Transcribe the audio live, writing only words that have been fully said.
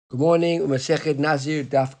Good morning. Masechet Nazir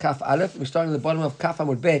Daf Kaf Aleph. We're starting at the bottom of Kaf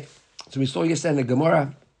Amud Bet. So we saw yesterday in the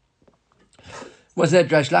Gemara. Was that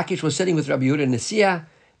Reish Lakish was sitting with Rabbi Yehuda and Nesiah.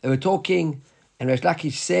 They were talking, and Reish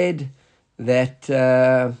Lakish said that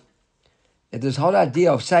this whole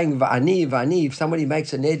idea of saying Va'ani, Va'ani, if somebody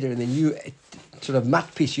makes a neder and then you sort of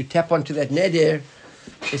matpiece, you tap onto that neder,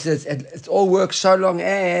 it says it all works so long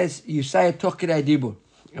as you say a Toch Kedei Dibur.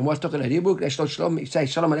 And what's Toch Kedei Dibur? You say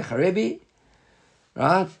Shalom Alecha Rebbe,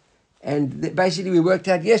 right? And basically we worked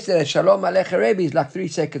out yesterday, Shalom Alecha Rebbe is like 3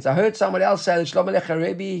 seconds. I heard someone else say that Shalom Alecha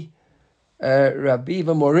Rebbe, Rabbi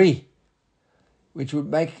V'Mori, which would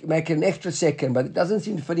make an extra second, but it doesn't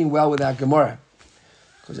seem to fit in well with our Gemara.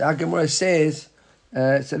 Because our Gemara says,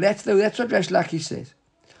 so that's what Reish Lakish says.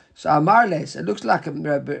 So Amarles, it looks like Rabbi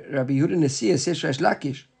Yehuda Nesiah says Reish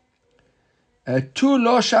Lakish, Tu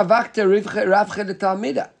lo shavakta ravche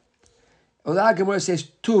letalmida. Although our Gemara says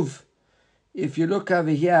tuv, if you look over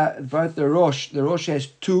here, both the Rosh has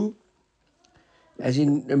two, as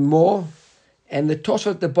in more, and the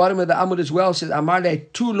Tosfot at the bottom of the Amud as well says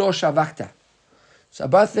Amarle tu lo shavakta. So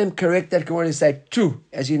both of them correct that Gemara and say two,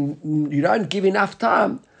 as in you don't give enough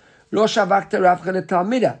time. Lo shavakta ravcha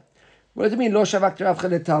letalmida. What does it mean? Lo shavakta ravcha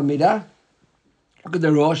letalmida. Look at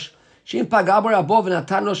the Rosh. Sheim pagabar abov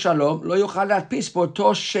v'natan lo shalom lo yochal latpis bo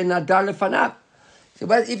tosh shenadar lefanav. So,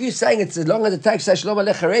 but if you're saying it's as long as it takes say Shalom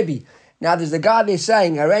Alecha Rebbe, now there's the guy there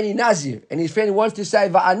saying Harani Nazir, and his friend wants to say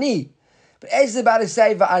Va'ani, but as he's about to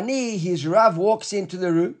say Va'ani, his Rav walks into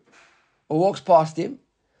the room or walks past him.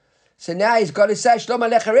 So now he's got to say Shalom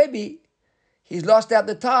Alecha Rebbe. He's lost out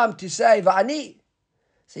the time to say Va'ani.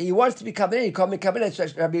 So he wants to be coming in. He can't be coming in. So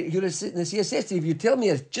Rabbi Yehuda Nesiah says, if you tell me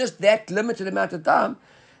it's just that limited amount of time,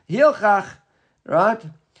 Hilchach, right?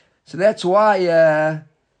 So that's why.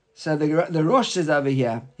 So the Rosh says over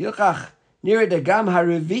here, Hilchach near the Gam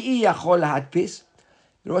Harevi'i Yachol Hatpis.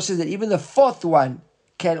 The Rosh says that even the fourth one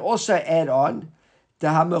can also add on the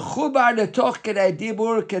Hamechubar Letoch Kedei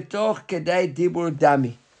Dibur Ketoch Kedei Dibur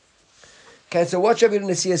Dami. Okay, so what Rabbi Yehuda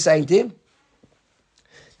Nesiah is saying to him?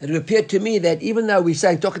 That it appeared to me that even though we're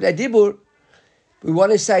saying Toch Kedei Dibur, we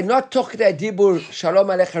want to say not Toch Kedei Dibur Shalom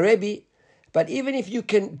Alecha Rebbe, but even if you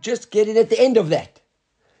can just get it at the end of that.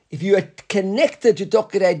 If you are connected to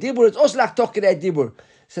Toch Kedei Dibur, it's also like Toch Kedei Dibur.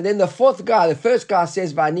 So then the first guy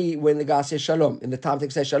says Va'ani when the guy says Shalom, in the time to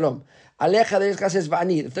say Shalom. Alecha, the next guy says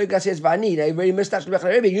Va'ani. The third guy says Va'ani. Now you very missed out Shalom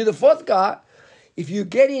Alecha Rebbe. You the fourth guy, if you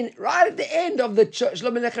get in right at the end of the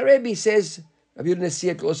Shalom Alecha Rebbe, says Rabbi Yehuda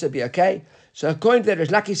Nesiah, it will also be okay. So according to that,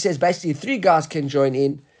 Reish Lakish says basically 3 guys can join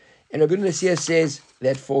in, and Rabbi Yehuda Nesiah says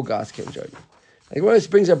that 4 guys can join in. Like, well, this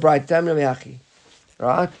brings a bright time,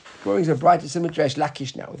 right? Brings a bright similar to Reish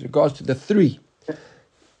Lakish now with regards to the 3.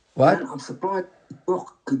 What? Man, I'm surprised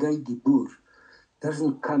Toch Kedei Dibur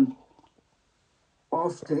doesn't come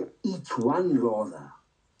after each one rather.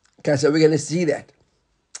 Okay, so we're going to see that.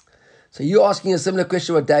 So you're asking a similar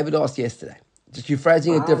question what David asked yesterday. Just you're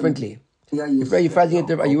phrasing it differently. Yeah, you're phrasing it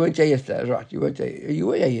differently. You weren't here yesterday, right? You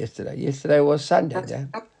were here yesterday. Yesterday was Sunday.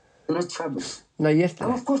 That's Shabbos. No,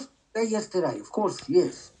 yesterday. Oh, of course, yesterday. Of course,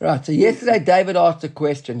 yes. Right, so yesterday David asked a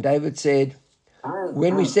question. David said,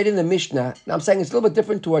 when we said in the Mishnah, now I'm saying it's a little bit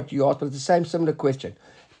different to what you asked, but it's the same similar question.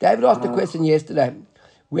 David asked a question yesterday.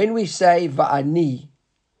 When we say Va'ani,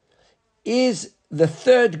 is the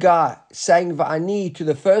third guy saying Va'ani to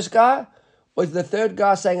the first guy, or is the third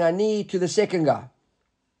guy saying Ani to the second guy?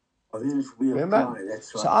 Remember?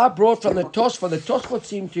 That's right. So I brought from the Tosfot. The Tosfot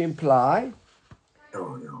seemed to imply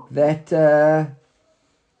that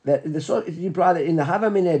it implied that in the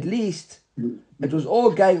Havamin at least it was all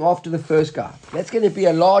going after the first guy. That's going to be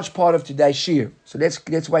a large part of today's shir. So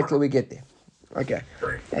let's wait till we get there. Okay.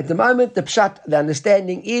 At the moment, the pshat, the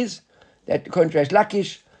understanding is that according to Reish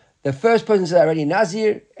Lakish, the first person says already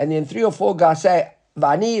Nazir, and then 3 or 4 guys say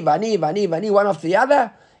Vani, Vani, Vani, Vani, one after the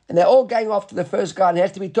other. And they're all going after the first guy, and it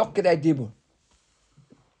has to be Toch Kedei Dibur.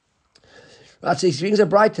 Right, so he brings a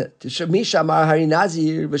brighter. To Shamisha Mar Hari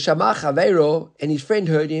Nazir, V'Shamach Havero, and his friend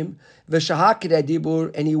heard him, V'Shahak Kedei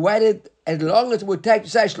Dibur, and he waited as long as it would take to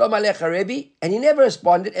say Shalom Alecha Rebbe, and he never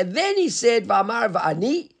responded. And then he said, V'Amar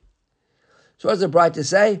V'Ani. So what does the brighter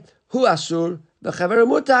say? Hu Asur, V'Chavero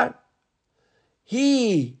Mutar.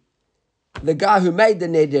 He, the guy who made the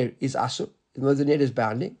neder, is Asur, even though the neder is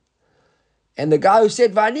bounding. And the guy who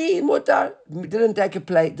said Vani Mutar didn't take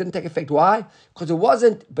effect. Why? Because it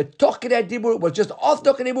wasn't but Toch Kedei Dibur, it was just off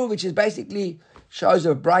Toch Kedei Dibur, which is basically shows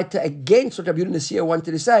a brighter against what Rabbi Yehuda Nesiah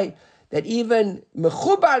wanted to say, that even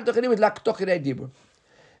Mechubar Toch Kedei Dibur is like Toch Kedei Dibur.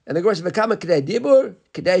 And the Gemara says V'kama Kedei Dibur,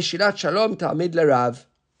 Kedei Shirat Shalom Talmid Lerav.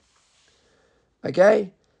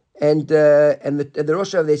 Okay? And the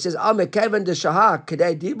Rosh over there says, Al Mekevan de Shahar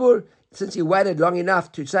Kedei Dibur, since he waited long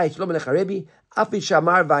enough to say Shlom Lecharebi, Afi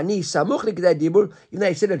Shamar Vani Samuch Kedei Dibur, even though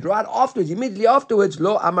he said it right afterwards, immediately afterwards,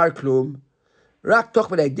 Lo Amar Klum. Rak Toch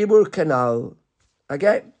Kedei Dibur Kanal.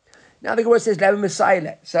 Okay? Now the Gemara says, Lama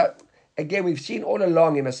Messiah. So, again, we've seen all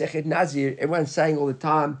along in Masechet Nazir, everyone's saying all the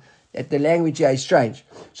time that the language here is strange.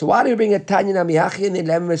 So why do we bring a Tanya Namiyachi and then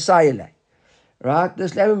Lama Messiah? Right?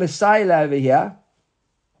 This Lama Messiah over here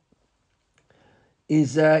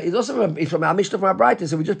is also from our Mishnah, from our Brighton.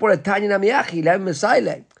 So we just brought a Tanya Namiyachi, Lama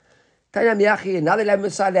Messiah. Tanya Namiyachi, another Lama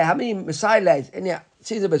Messiah. How many Messiahs? And yeah, it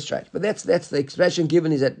seems a bit strange. But that's the expression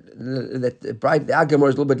given, is that the Gemara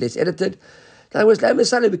is a little bit less edited. Now, with Lama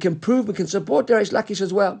Messiah, we can prove, we can support the Reish Lakish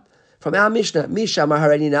as well. From our Mishnah, Misha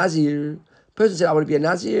Maharani Nazir. Person said, I want to be a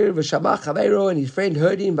Nazir, V'shamach Chaveiro, and his friend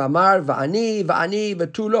heard him, V'amar, V'ani,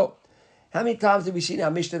 V'tulo. How many times have we seen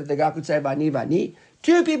our Mishnah that the guy could say V'ani, V'ani?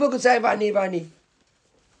 2 people could say V'ani, V'ani.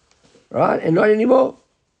 Right? And not anymore.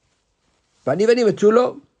 V'ani, V'ani,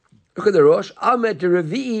 V'tulo. Look at the Rosh. Ahmed to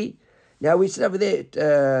Revi'i. Now we sit over there,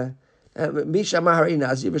 Misha Maharani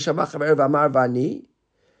Nazir, V'shamach Chaveiro, V'amar, V'ani.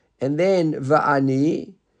 And then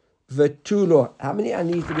V'ani, V'tulo. How many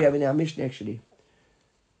Anis do we have in our Mishnah actually?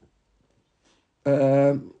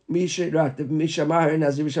 Misha Mahar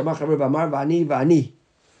Nazir Mishamach V'amar V'ani V'ani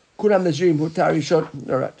Kulam Nazirim Hutar Rishon.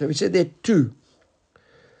 All right, so we said there 2,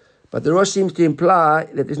 but the Rosh seems to imply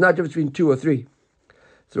that there's no difference between 2 or 3.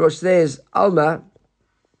 The Rosh says Alma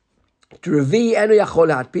to Revi Enu Yachol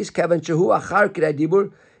Hatpis Kavan Shehu Achar Kedei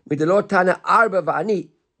Dibur Midelo Tana Arba V'ani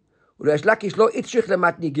U'Reish Lakish Lo Itzrich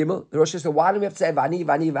Lematni Gimel. The Rosh says, so why do we have to say V'ani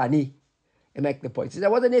V'ani V'ani and make the point? He says that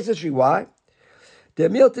wasn't necessary. Why? The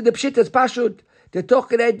milt the pshit is pashut. The toch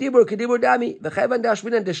kedei dibur kedibur dami. V'chevan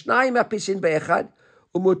dashminan deshnayim apisin be'echad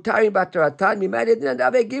umutarim bataratan mimaded dinan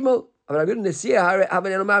dave gimel. אבל רבי נשיאה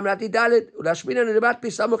הבל אלומם אמרתי ד' ולהשמינן לבת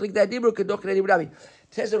פי סמוך לכדי דיבור כדוח כדי דיבור דמי.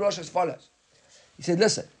 Says the Rosh as follows. He said,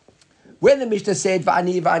 listen, when the Mishnah said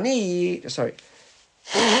va'ani va'ani, sorry.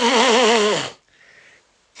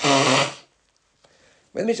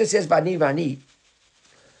 When the Mishnah says va'ani va'ani,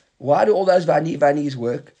 why do all those va'ani va'nis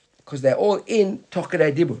work? Because they're all in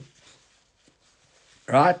Tokadei Dibur.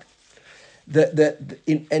 Right?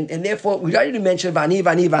 And therefore, we don't even mention Vani,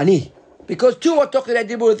 Vani, Vani. Because 2 are Tokadei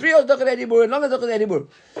Dibur, 3 are Tokadei Dibur, and long as Tokadei Dibur.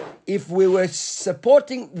 If we were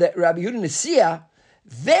supporting the Rabbi Yehuda Nesiah,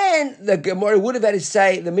 then the Gemara would have had to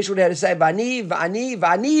say, the Mishnah would have had to say, Vani, Vani,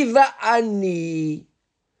 Vani, Va'ani.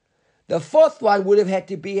 The 4th one would have had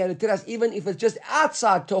to be, and tell us, even if it's just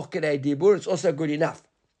outside Tokadei Dibur, it's also good enough.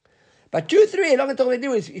 But 2, 3, long as Tokadei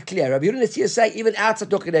Dibur is clear. Rabbi Yehuda Nesiah say even outside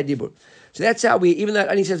Tokadei Dibur. So that's how we, even though it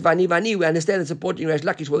only says Vani Vani, we understand it's supporting Reish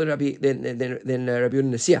Lakish more than Rabbi Yehuda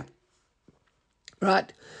Nesiah.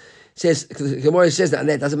 Right? Says the Gemara says that, and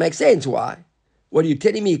that doesn't make sense. Why? What are you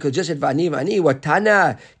telling me? Because just said Vani Vani, what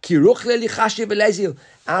Tana Kiruch Lelichashi Velezil.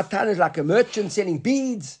 Our Tana is like a merchant selling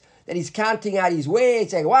beads that he's counting out his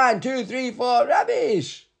wares, saying 1, 2, 3, 4,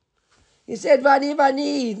 rubbish. He said Vani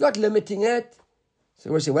Vani, he's not limiting it.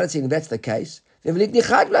 So we're saying, well, saying that's the case. Then why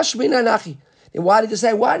did you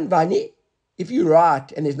say 1, Vani? If you're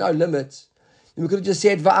right and there's no limits, then we could have just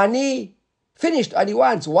said Vani, finished only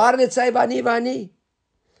once. Why did it say Vani, Vani?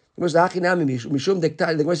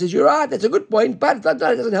 The Gemara says, you're right, that's a good point, but it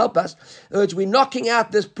doesn't help us. In other words, we're knocking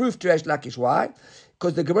out this proof to Reish Lakish. Why?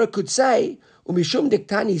 Because the Gemara could say, Umishum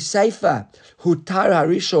Dektani Seifa, Hutar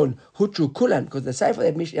Harishon, Hutru Kulan, because the Seifa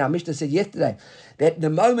that our Mishnah said yesterday, that the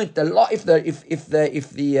moment the law, if the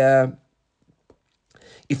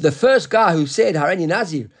first guy who said Harani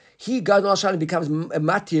Nazir, he goes on and becomes a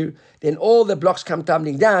matir, then all the blocks come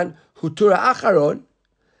tumbling down. Hutura Acharon,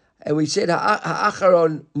 and we said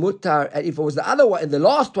Acharon Mutar. And if it was the other one, the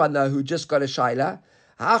last one though, who just got a shaila,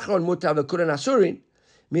 Acharon Mutar v'Kuran Asurin,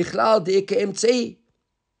 Michlal Deike Emtzei,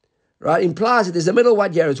 right, implies that there's a middle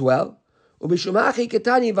one here as well. Ubishumachi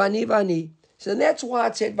Ketani Vani Vani. So that's why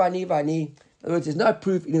it said Vani Vani. In other words, there's no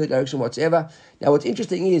proof in either direction whatsoever. Now, what's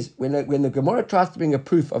interesting is when the Gemara tries to bring a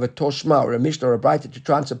proof of a Toshma or a Mishnah or a Braita to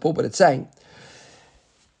try and support what it's saying,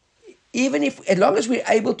 even if, as long as we're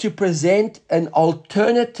able to present an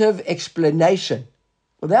alternative explanation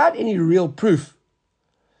without any real proof,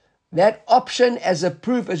 that option as a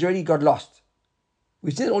proof has already got lost.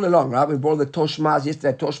 We've seen it all along, right? We brought the Toshmas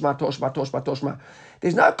yesterday, Toshma.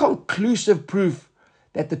 There's no conclusive proof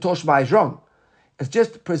that the Toshma is wrong. It's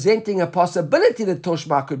just presenting a possibility that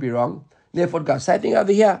Toshma could be wrong. Therefore, God, same thing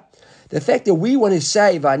over here. The fact that we want to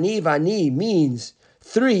say Vani means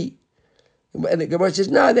 3, and the Gemara says,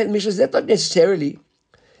 no, that Mishnah says that's not necessarily.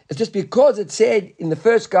 It's just because it said in the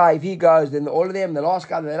first guy, if he goes, then all of them, the last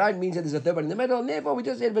guy, they don't mean that there's a third one in the middle, and therefore we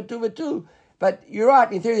just said v'tu. But you're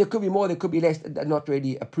right, in theory there could be more, there could be less, not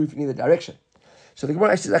really a proof in either direction. So the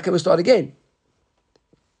Gemara says, okay, we'll start again.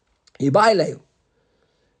 Yibai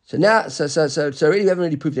So now, so already we haven't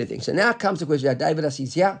really proved anything. So now comes the question, David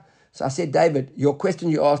says, yeah. So I said, David, your question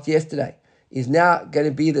you asked yesterday is now going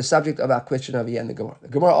to be the subject of our question over here in the Gemara. The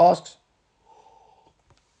Gemara asks,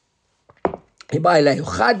 when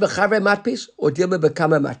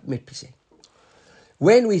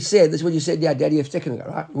we said, this is what you said, yeah, Daddy, a second ago,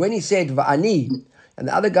 right? When he said va'ani, and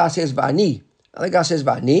the other guy says va'ani,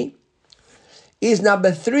 is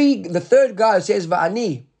number 3, the third guy who says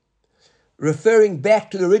va'ani, referring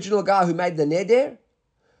back to the original guy who made the neder,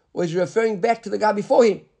 or is he referring back to the guy before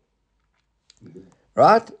him?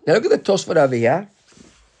 Right? Now look at the Tosfot over here.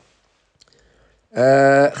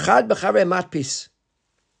 Chad b'chavre matpis.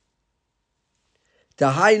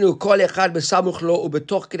 Tahainu kol echad b'samuch lo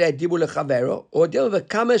ubetoch k'dei dibu lechavero, or deal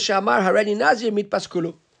v'kama shamar hareni nazir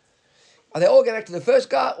mitpaskulu. Are they all going back to the first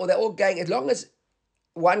guy, or they're all going, as long as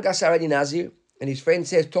one guy says hareni nazir, and his friend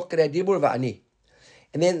says toch k'dei dibu va'ani.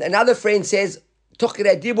 And then another friend says toch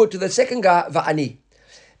k'dei dibu to the second guy va'ani.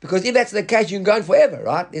 Because if that's the case, you can go on forever,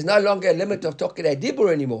 right? There's no longer a limit of toch k'dei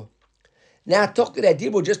dibur anymore. Now, toch k'dei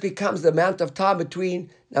dibur just becomes the amount of time between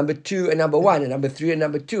number 2 and number 1, and number 3 and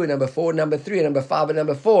number 2, and number 4 and number 3, and number 5 and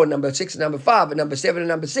number 4, and number 6 and number 5, and number 7 and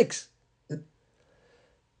number 6.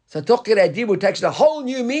 So toch k'dei dibur takes a whole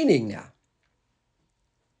new meaning now.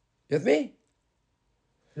 You with me?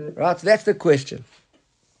 Right, so that's the question.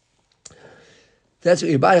 That's what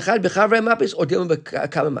you buy. So the Gemara says,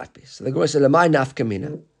 "Lamai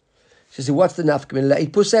nafkamina." She said, "What's the nafkamina?"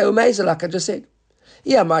 Ipusei umeiza, like I just said.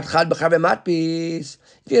 If you're going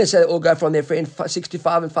to say all go from their friend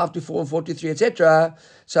 65 and 54 and 43, etc.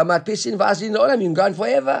 So matpisin vazin olam, you can go on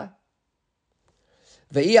forever.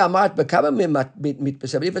 But if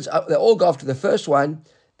they all go after the first one,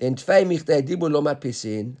 then because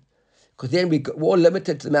then we're all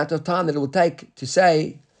limited to the amount of time that it will take to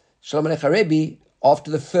say Shalom Aleichem Rebbe after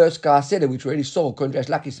the first guy said it, which we already saw, according to Resh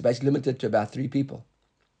Lakish, is basically limited to about 3 people.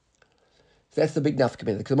 So that's the big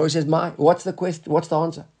nafkamina. Because the Gemara says, what's the question? What's the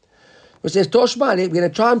answer? It says, Toshma, we're going to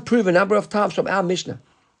try and prove a number of times from our Mishnah.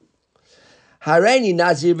 Hareini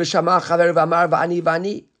nazir v'shamar chaver v'amar v'ani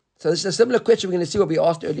v'ani. So this is a similar question we're going to see what we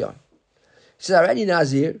asked earlier on. He says, Hareini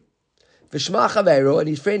nazir v'shma chavero, and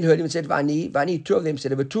his friend heard him and said, v'ani, 2 of them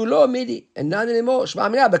said, v'tu lo midi, and none anymore. Shma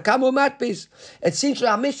mina b'kamu matpis. It seems to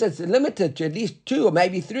our Mishnah it's limited to at least 2 or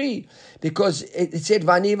maybe 3, because it said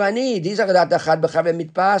v'ani. These are the achad b'chaver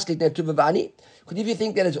mitpas, litne tu v'ani. Because if you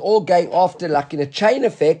think that it's all going after like in a chain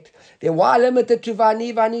effect, then why limited to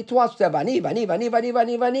v'ani twice? So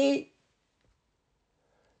v'ani.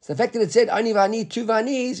 So the fact that it said only v'ani, 2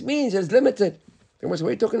 v'anis means it's limited. Then what are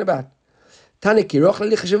we talking about? Tana Kiroch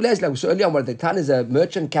we saw earlier on where the Tana is a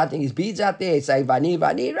merchant counting his beads out there, saying vani,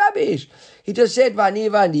 rubbish. He just said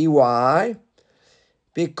vani. Why?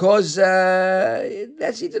 Because he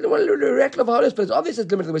didn't want to do the record of holiness, but it's obvious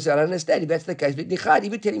it's limited. I don't understand if that's the case. But Nichad,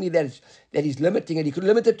 even telling me that he's limiting it, he could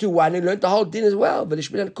limit it to 1 and learn the whole din as well. But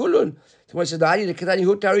Ishmael Kulun. So when he says the Ani, the Ketani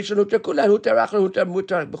Hutar Rishon Hutar Kulan Hutar Achon Hutar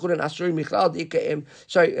Mutar B'Kulan Asurin Michlal Dikaim.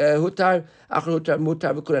 Sorry, Hutar Achon Hutar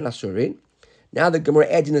Mutar B'Kulan Asurin. Now the Gemara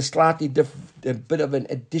adds in a slightly a bit of an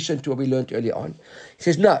addition to what we learned earlier on. He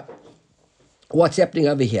says, no. What's happening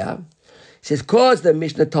over here? He says, because the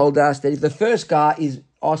Mishnah told us that if the first guy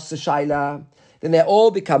asks a shaila, then they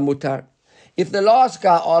all become mutar. If the last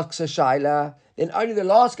guy asks a shaila, then only the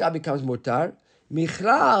last guy becomes mutar.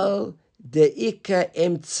 Michlal de'ika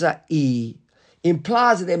emtsa'i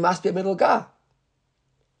implies that there must be a middle guy.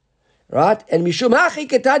 Right? And mishum hachi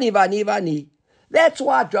ketani vani. That's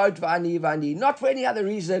why I drove vani, not for any other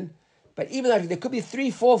reason. But even though there could be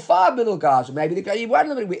 3, 4, 5 middle guys, or maybe there could be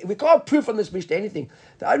 1. We can't prove from this Mishnah anything.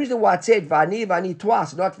 The only reason why it said vani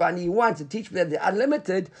twice, not vani once, to teach me that they're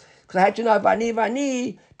unlimited, because I had to know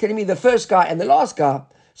vani, telling me the first guy and the last guy.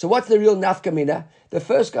 So what's the real nafkamina? The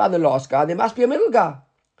first guy and the last guy, there must be a middle guy.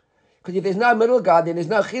 Because if there's no middle guy, then there's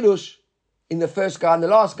no chidush in the first guy and the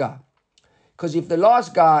last guy. Because if the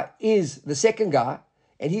last guy is the second guy,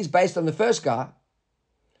 and he's based on the first guy,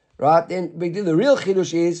 right, then the real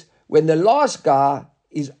chidush is when the last guy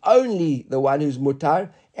is only the one who's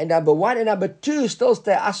mutar, and number 1 and number 2 still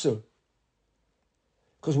stay asur.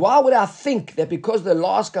 Because why would I think that because the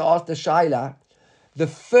last guy asked the shaila, the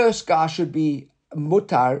first guy should be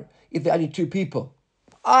mutar if there are only 2 people?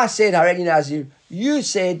 I said hareni nazir, you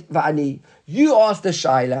said va'ani, you asked the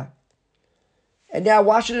shaila, and now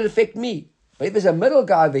why should it affect me? But if there's a middle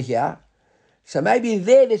guy over here, so maybe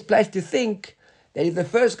there's place to think that if the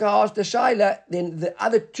first guy asked the Shaila, then the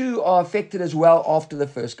other two are affected as well after the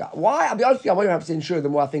first guy. Why? I'll be honest with you, I'm 100% sure the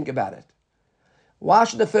more I think about it. Why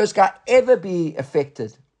should the first guy ever be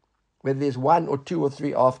affected, whether there's one or two or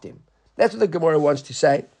three after him? That's what the Gemara wants to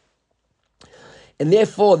say. And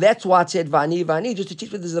therefore, that's why it said Vani, Vani, just to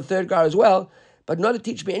teach me there's a third guy as well, but not to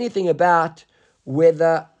teach me anything about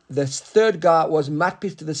whether the third guy was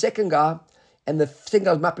matpis to the second guy and the second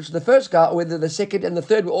guy was matpis to the first guy, or whether the second and the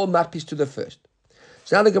third were all matpis to the first.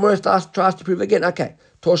 So now the Gemara tries to prove again. Okay,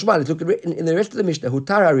 Toshma, let's look at in the rest of the Mishnah.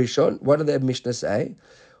 Hutar Rishon, what do the Mishnah say?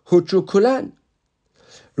 Hutru Kulan.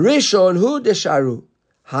 Rishon hu desharu.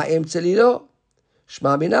 Ha'em tzelilo.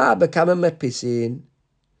 Shma mina bekama matpisin.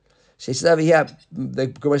 She says over here, the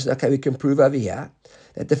Gemara says, okay, we can prove over here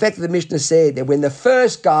that the fact that the Mishnah said that when the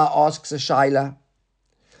first guy asks a Shaila,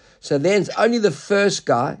 so then it's only the first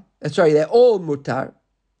guy, they're all mutar.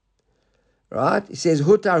 Right? It says,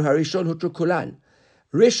 Hutar harishon hutru kulan.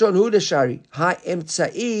 Rishon hu deshari, ha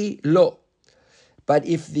emtzai lo. But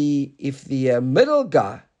if the middle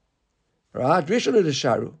guy, right, Rishon hu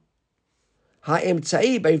desharu, ha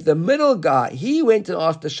emtzai, but if the middle guy, he went and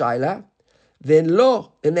asked the Shaila, then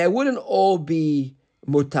lo, and they wouldn't all be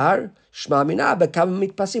mutar, shma mina, become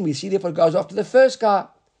mitpasim. We see therefore it goes after the first guy.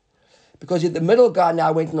 Because if the middle guy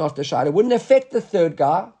now went and asked the Shaila, it wouldn't affect the third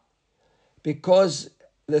guy, because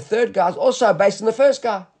the third guy is also based on the first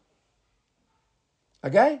guy.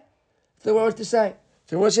 Okay? So what I want to say.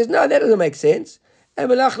 So one says, no, that doesn't make sense.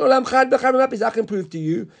 And I can prove to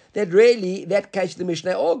you that really, that case, the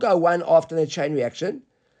Mishnah, all go one after the chain reaction.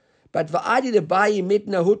 But va'adi the bayi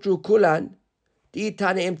mitna hutru kulan, di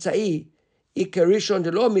tane emtzai, ikarishon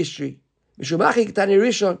de lo mystery. Mishumachi tane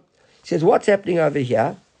rishon. He says, what's happening over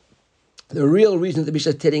here? The real reason the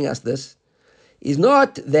Mishnah is telling us this is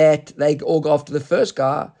not that they all go after the first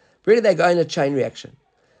guy, really they go in a chain reaction.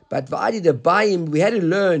 But va'adi the bayim, we had to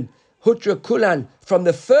learn hutra kulan from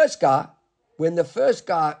the first guy. When the first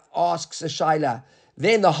guy asks a shaila,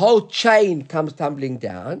 then the whole chain comes tumbling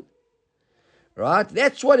down. Right?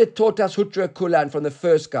 That's what it taught us, hutra kulan, from the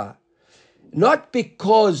first guy. Not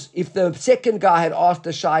because if the second guy had asked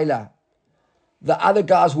a shaila, the other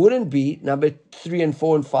guys wouldn't be, number 3 and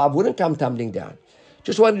 4 and 5, wouldn't come tumbling down.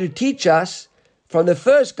 Just wanted to teach us from the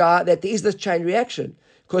first guy that there is this chain reaction.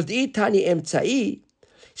 Because the itani emtzai,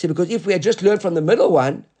 see, because if we had just learned from the middle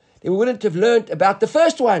one, then we wouldn't have learned about the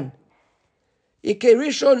first one. Ike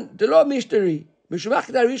rishon de lo mystery.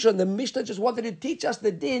 The Mishnah just wanted to teach us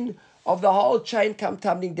the din of the whole chain come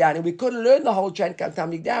tumbling down. And we couldn't learn the whole chain come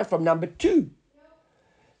tumbling down from number 2.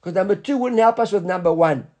 Because number 2 wouldn't help us with number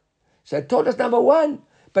 1. So it taught us number 1.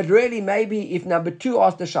 But really, maybe if number 2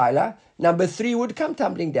 asked the shaila, number 3 would come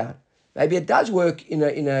tumbling down. Maybe it does work in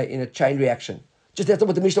a chain reaction. Just that's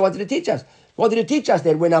what the Mishnah wanted to teach us. Wanted to teach us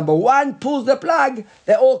that when number 1 pulls the plug,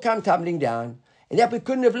 they all come tumbling down. And that we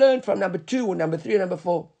couldn't have learned from number 2 or number 3 or number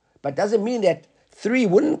 4. But doesn't mean that 3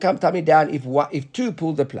 wouldn't come tumbling down if 2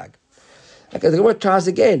 pulled the plug. Okay, the Gemara tries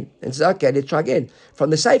again and says, okay, let's try again. From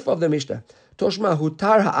the Sefer of the Mishnah, Toshma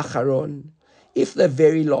hutar ha'acharon. If the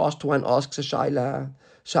very last one asks a shaila,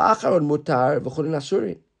 sha'acharon mutar v'chulin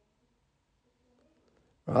asurin.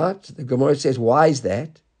 Right? The Gemara says, why is that?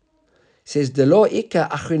 It says, Delo ika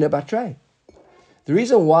achrina batre. The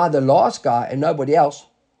reason why the last guy and nobody else,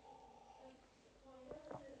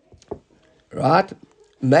 right,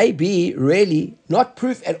 may be really not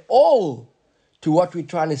proof at all to what we're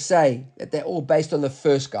trying to say, that they're all based on the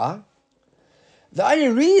first guy. The only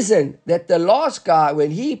reason that the last guy,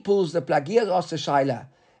 when he pulls the plug, he has asked the shaila,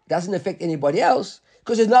 doesn't affect anybody else,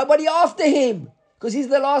 because there's nobody after him, because he's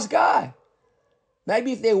the last guy.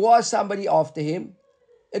 Maybe if there was somebody after him,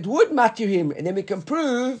 it would matter him, and then we can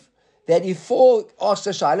prove that if 4 asked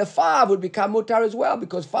the shaila, 5 would become mutar as well,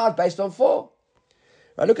 because 5 is based on 4.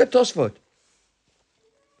 Right, look at Tosfot.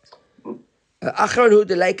 Look at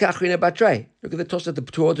the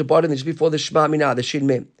Tosfot towards the bottom, just before the Shema Minah, the Shin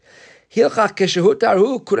Mem. Hilchach keshehutar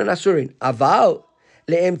hu kuran asurin. Aval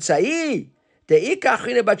leemtzai deika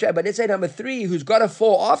achrina batre. But let's say number 3, who's got a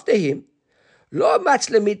 4 after him, lo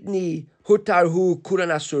matzlemitni hutar hu kuran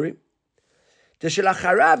asurin.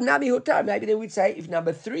 Deshelacharav nami hutar. Maybe then we'd say if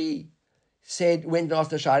number 3 said went and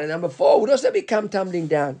asked the shaila, number 4 would also become tumbling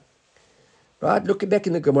down. Right? Look back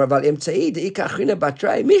in the Gemara. Aval emtzai deika achrina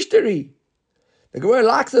batre. Mystery. The Gemara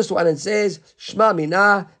likes this one and says, Shma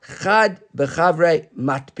mina chad bechavre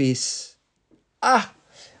matpis. I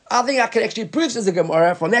think I can actually prove, says the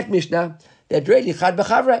Gemara, from that Mishnah, that really chad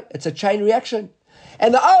bechavre, it's a chain reaction.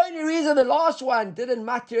 And the only reason the last one didn't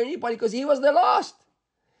matter anybody, because he was the last.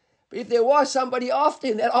 But if there was somebody after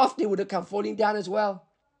him, that after him would have come falling down as well.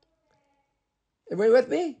 Everybody with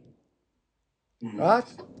me? Right?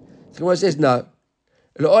 The Gemara says no.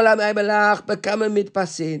 L'olam eibelach b'kama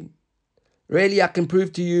mitpasin. Really, I can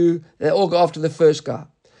prove to you that they all go after the first guy.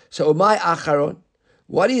 So, my acharon.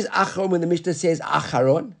 What is acharon when the Mishnah says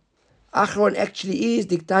acharon? Acharon actually is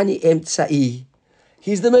diktani emtsai.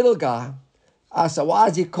 He's the middle guy. So why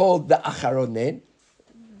is he called the acharon then?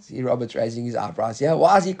 See Robert's raising his eyebrows here.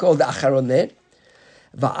 Why is he called the acharon then?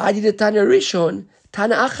 Va'adi the Tana Rishon,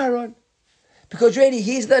 Tana acharon. Because really,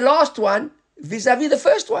 he's the last one vis-a-vis the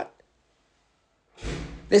first one.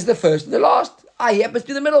 There's the first and the last. He happens to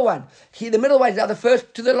be the middle one. The middle one is now the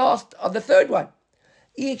first to the last of the third one.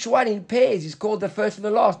 Each one in pairs is called the first and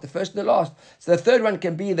the last, the first and the last. So the third one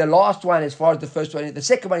can be the last one as far as the first one. The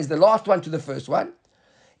second one is the last one to the first one.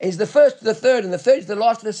 It's the first to the third, and the third is the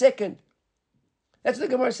last to the second. That's what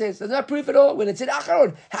the Gemara says. There's no proof at all. When it said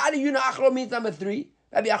acharon, how do you know acharon means number 3?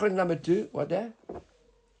 Maybe acharon is number 2. What there?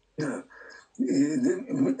 Yeah.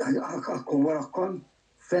 What I can't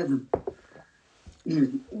fathom is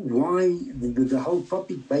why the whole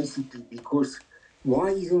topic basically, because why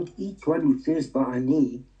isn't each one who says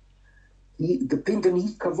ba'ani, he depends on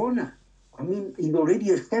his kavanah? I mean, he's already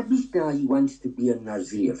established now he wants to be a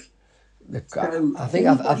Nazir. I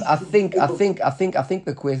think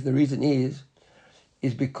the reason is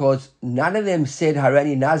because none of them said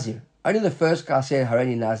Harani Nazir. Only the first guy said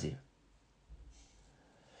Harani Nazir.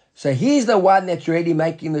 So he's the one that's really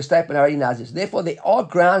making the statement Harani Nazir. So therefore, there are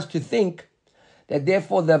grounds to think that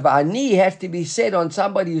therefore the Va'ani has to be said on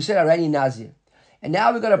somebody who said Harani Nazir. And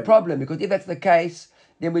now we've got a problem, because if that's the case,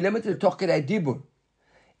 then we're limited to Tokadei Dibur.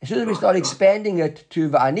 As soon as we start expanding it to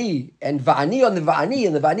Va'ani, and Va'ani on the Va'ani,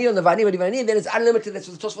 and the Va'ani on the Va'ani, then it's unlimited. That's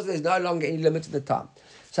what the Tosfos says, there's no longer any limit to the time.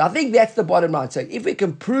 So I think that's the bottom line. So if we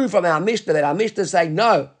can prove from our Mishnah that our Mishnah is saying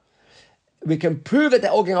no, we can prove that they're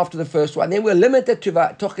all going after the first one, then we're limited to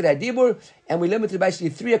Tokadei Dibur, and we're limited to basically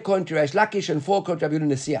 3 according to Reish Lakish and 4 according to Rabbi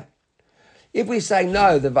Yehuda Nesiah. If we say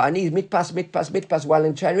no, the Va'ani is mitpas, one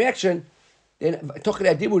in chain reaction, then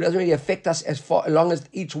Tokadei Dibur doesn't really affect us as long as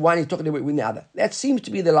each one is talking with the other. That seems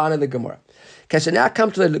to be the line of the Gemara. Okay, so now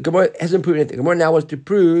come to the Gemara, hasn't proved anything. The Gemara now wants to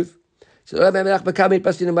prove. So the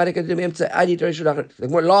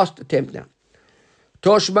Gemara last attempt now.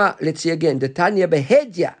 Toshma, let's see again. The Tanya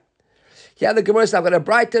Behedya. Here the Gemara says, I've got a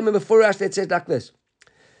bright term in Mefurash that says like this.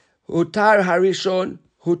 Hutar Harishon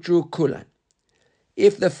Hutru Kulan.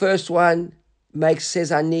 If the first one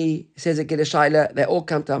says Ani, says a Kedeshayla, they all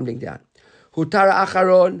come tumbling down. Hutar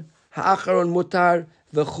Acharon, Ha'acharon Mutar,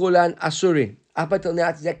 V'chulan Asurin. Up until now,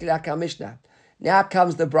 it's exactly like our Mishnah. Now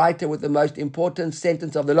comes the brighter with the most important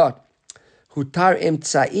sentence of the lot. Hutar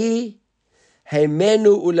Emtsai,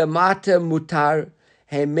 Heimenu Ulamata Mutar,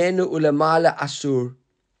 Heimenu Ulamala Asur.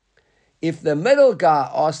 If the middle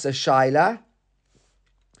guy asks a Shaila,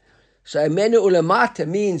 so Heimenu Ulamata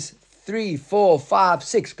means 3, 4, 5,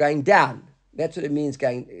 6, going down. That's what it means,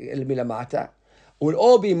 going Milamata. Would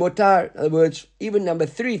all be mutar. In other words, even number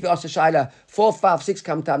 3, if you ask a shaila, 4, 5, 6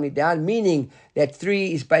 come tumbling down, meaning that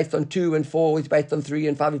 3 is based on 2 and 4 is based on 3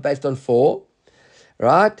 and 5 is based on 4.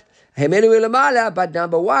 Right? But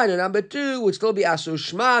number 1 and number 2 would still be asu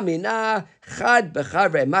shma mina, chad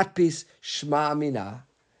b'chavre matpis shma mina.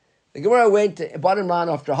 The Gemara went, bottom line,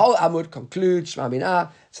 after a whole Amud, concludes shma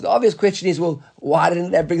mina. So the obvious question is, well, why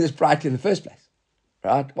didn't they bring this brightly in the first place?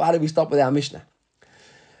 Right? Why did we stop with our Mishnah?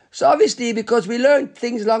 So obviously, because we learned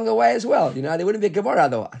things along the way as well. You know, there wouldn't be a Gemara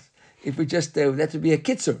otherwise. If we just, that would be a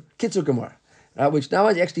Kitzur Gemara, which no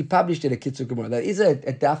one's actually published in a Kitzur Gemara. There is a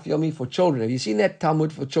Daf Yomi for children. Have you seen that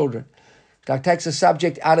Talmud for children? It like takes a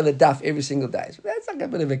subject out of the Daf every single day. So that's like a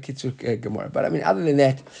bit of a Kitzur Gemara. But I mean, other than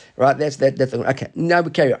that, right, that's okay, now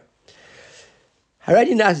we carry on.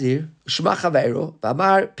 Harani Nazir, Shema Chaveiro,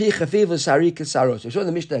 V'amar Pi Chafiv V'sari Kesaros. So show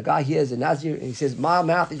the Mishnah, a guy here is a Nazir, and he says, my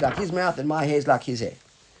mouth is like his mouth, and my hair is like his hair.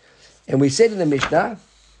 And we said in the Mishnah,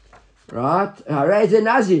 right, Haray is a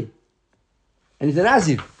Nazir. And he's a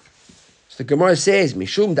Nazir. So the Gemara says,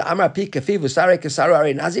 Mishum da Amar Pi Kafiv Usare Kesaro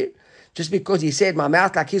Haray Nazir. Just because he said, my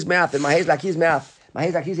mouth like his mouth and my hair is like his mouth, my hair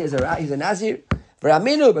is like his hair, he's a Nazir. For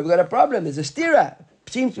Aminu, but we've got a problem. There's a stira.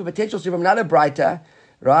 Seems to be potential from another brighter,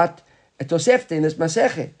 right, a Tosefta in this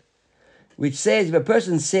Masechet, which says, if a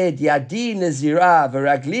person said, Yadi Nazira,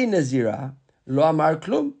 Varagli Nazira, Lo Amar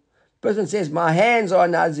Klum. Person says, my hands are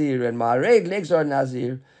Nazir and my legs are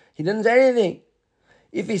Nazir. He didn't say anything.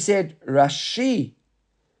 If he said Rashi,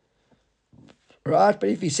 right? But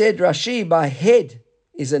if he said Rashi, my head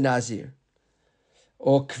is a Nazir.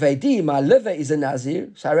 Or Kvedi, my liver is a Nazir.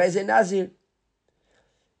 Sareh is a Nazir.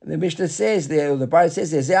 And the Mishnah says there, or the Bible says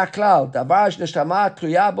there, Zeh HaKlal, Davar Shneshama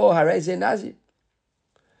Tluyabo Hareh Zeh Nazir.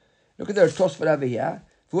 Look at the Tosfot over here.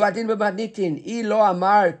 V'u'adin b'matnitin, I lo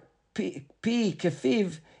amar pi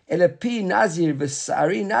kefiv ele pi nazir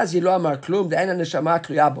v'sari nazir lo amar klum the ena neshama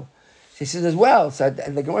tluya bo. He says as well. So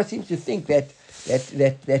the Gemara seems to think that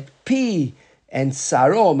pi and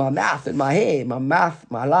saro, my mouth and my hair, my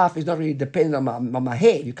life is not really dependent on my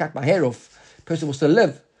hair. You cut my hair off, the person will still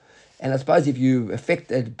live. And I suppose if you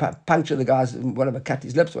puncture the guy's, whatever, cut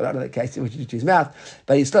his lips, whatever the case, which you do to his mouth,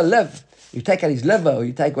 but he still live. You take out his liver, or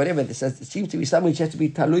you take whatever. It seems to be something which has to be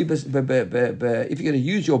talui. If you're going to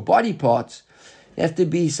use your body parts, it has to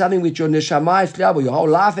be something which your neshama is liable. Your whole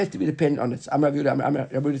life has to be dependent on it. Amar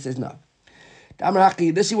Yehuda says no.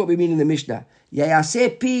 This is what we mean in the Mishnah.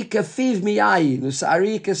 Yayaseh pi kafiv miyayin,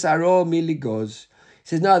 usari kesaro miligoz. He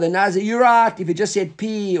says no. The Nazir, you're right. If he just said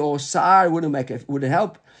pi or sar, wouldn't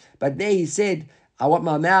help. But there he said, I want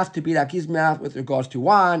my mouth to be like his mouth with regards to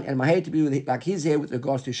wine, and my hair to be like his hair with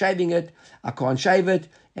regards to shaving it. I can't shave it,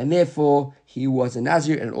 and therefore he was a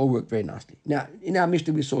Nazir, and it all worked very nicely. Now, in our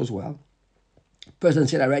Mishnah we saw as well, a person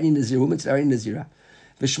said, I ran in Nazir, woman said, I ran in Nazira.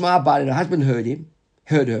 V'shma ba'al, her husband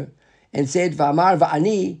heard her, and said, V'amar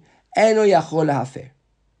va'ani, eno yachol lahafer.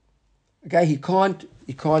 Okay, he can't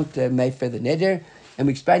mayfair the neder, and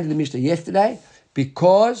we explained in the Mishnah yesterday,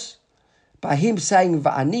 because by him saying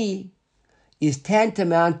va'ani is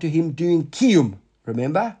tantamount to him doing kiyum,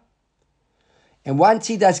 remember? And once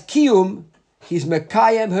he does kiyum, he's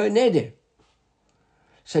mekayem her neder.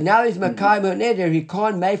 So now he's mekayem her neder, he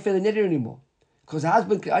can't mayfair the neder anymore. Because the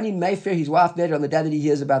husband can only mayfair his wife neder on the day that he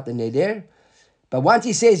hears about the neder. But once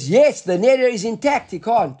he says, yes, the neder is intact, he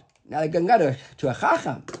can't. Now they can go to a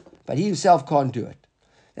chacham, but he himself can't do it.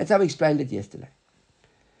 That's how we explained it yesterday.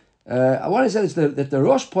 I want to say this, that the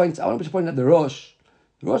Rosh points, I want to point out the Rosh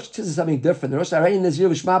says something different. The Rosh Arayim Nazir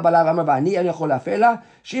v'shma balav amar v'ani en yachol afela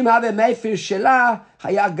shim have meifir shela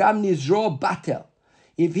haya gam nizro batel.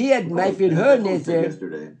 If he had meifir her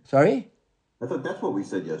nezir, sorry? I thought that's what we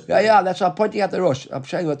said yesterday. Yeah, that's why I'm pointing out the Rosh. I'm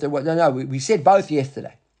showing we said both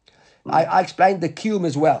yesterday. I explained the kiyum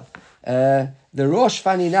as well. The Rosh,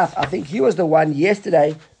 funny enough, I think he was the one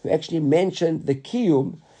yesterday who actually mentioned the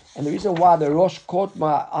kiyum. And the reason why the Rosh caught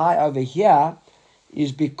my eye over here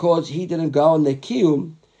is because he didn't go on the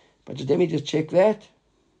kiyum. But let me just check that.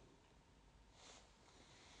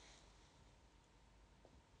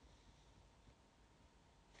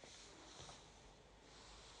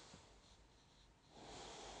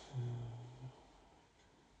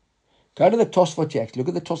 Go to the Tosfot here. Look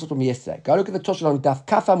at the Tosfot from yesterday. Go look at the Tosfot on Daf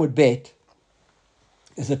Kaf Amud Bet.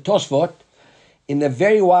 There's a Tosfot. In the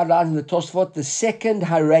very wide lines in the Tosfot, the second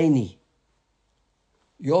Hareini.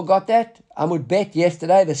 You all got that? Amud Bet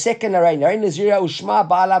yesterday, the second Hareini. Hareini Nazira Ushma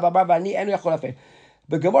Ba'ala Babani Enu Yachol Afer.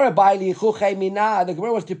 But Gemara Ba'ali Chuchei Mina. The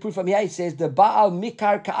Gemara wants to prove from here. It says the Baal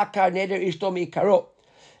Mikar Ka'akar Neder Ishto Mikaro.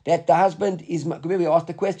 That the husband is. We asked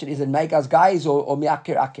the question: is it Megas guys or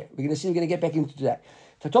Mi'akir Akir? We're going to see. We're going to get back into today.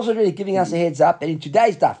 So Tosfot is really giving us a heads up that in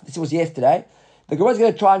today's stuff, this was yesterday. The Gemara is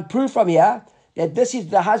going to try and prove from here that this is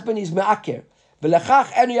the husband is Mi'akir. And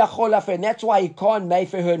that's why he can't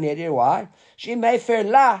mayfair her neder. Why? She mayfair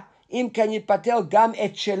la im kan yitpatel gam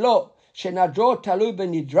et shelo shenadro talu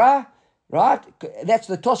benidra. Right? That's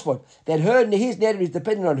the Tosfot. That his neder is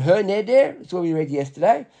dependent on her neder. That's what we read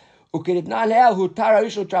yesterday. Ukeditnan hu tara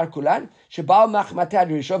rishon tar kulan shebal machmatad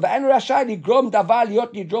rishon ve'en rashai ligrom davar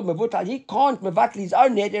liot nidrom mevutal. He can't mevatel his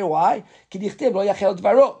own neder. Why? Ki dichtiv lo yachel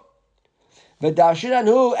dvaro. V'darshinan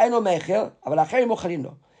hu eno mechel aval acherim mochalim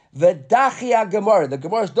lo. V'dachia Gemara. The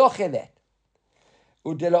Gemara is doche that.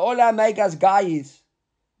 Udelaola megas gayis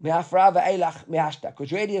me'afra ve'elach me'ashta.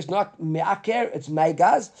 Because really it's not me'aker, it's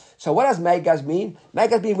megas. So what does megas mean?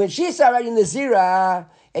 Megas mean when she's already in the zira,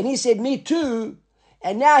 and he said me too,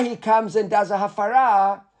 and now he comes and does a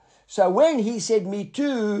hafara. So when he said me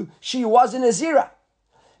too, she was in a zira.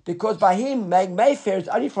 Because by him, mayfair is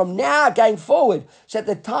only from now going forward. So at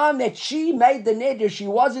the time that she made the neder, she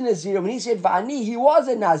was a Nazir. When he said Va'ani, he was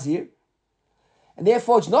a Nazir. And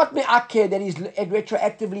therefore it's not Me'akeh that he's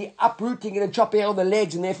retroactively uprooting it and chopping all the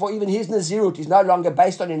legs, and therefore even his Nazirut is no longer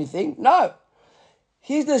based on anything. No.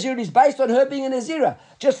 His Nazirut is based on her being a Nazira.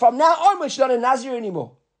 Just from now onwards, she's not a Nazir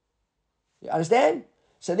anymore. You understand?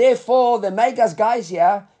 So therefore the Megas guys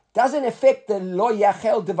here doesn't affect the Lo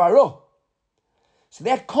Yachel Devaro. So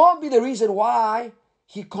that can't be the reason why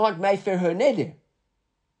he can't mayfair her neder.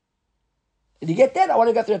 Did you get that? I want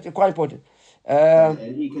to go through it. It's quite important. And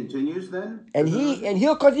he continues then? And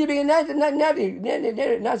he'll continue being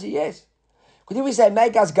a Nazir, yes. Because if we say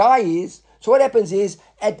Megas guy is, so what happens is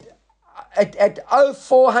at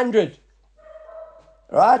 0400,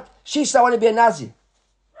 right? She said I want to be a Nazir.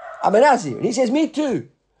 I'm a Nazir. And he says, me too.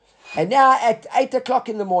 And now at 8 o'clock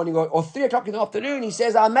in the morning or 3 o'clock in the afternoon, he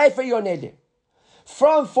says, I may for your neder.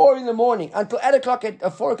 from 4 in the morning until 8 o'clock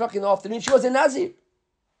at 4 o'clock in the afternoon, she was a Nazir.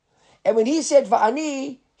 And when he said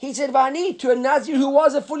Va'ani, he said Va'ani to a Nazir who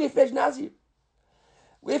was a fully fledged Nazir.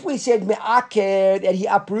 If we said Me'aker, that he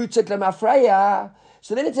uproots it Lamafreya,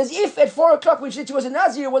 so then it says, if at 4 o'clock when she said she was a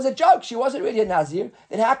Nazir, it was a joke, she wasn't really a Nazir,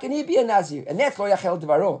 then how can he be a Nazir? And that's Lo Yachel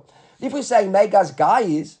Dvaro. If we're saying Megas guy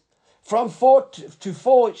is, from 4 to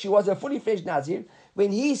 4, she was a fully fledged Nazir.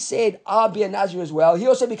 When he said, I'll be a Nazir as well, he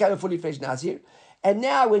also became a fully fledged Nazir. And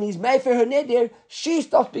now when he's made for her neder, she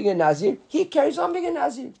stops being a Nazir, he carries on being a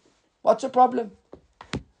Nazir. What's the problem?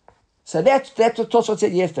 So that's what Tosfot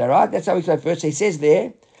said yesterday, right? That's how we said first. He says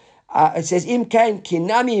there, it says, Im kain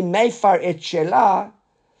kinami meifar et shela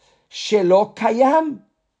shelo kayam.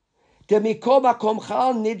 Demiko makom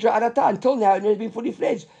chal nidra arata. Until now, it has been fully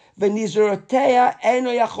fledged. V'nizroteya eno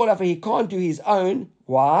yachol, he can't do his own.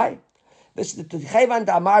 Why? Since he said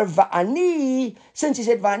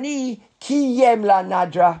va'ani, kiyem la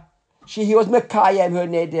nadra. He was mekayem her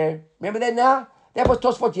neder. Remember that now? That was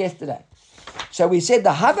Tosfot yesterday. So we said the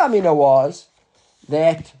Havamina was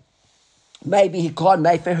that maybe he can't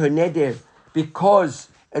make for her neder because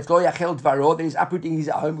it's Lo Yachel Dvaro, that he's uprooting his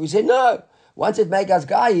own. We said no. Once it Megas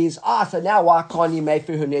guy is, so now why can't he make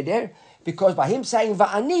for her neder? Because by him saying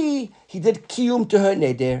Va'ani, he did kiyum to her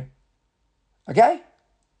neder. Okay?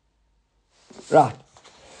 Right.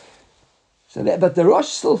 So that, but the Rosh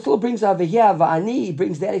still brings over here, Va'ani, he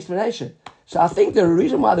brings that explanation. So I think the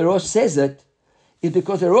reason why the Rosh says it is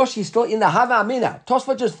because the Rosh is still in the Hava Amina.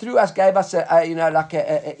 Tosfot just gave us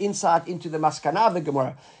a insight into the Maskana of the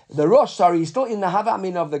Gemara. The Rosh, he's still in the Hava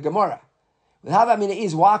Amina of the Gemara. The Hava Amina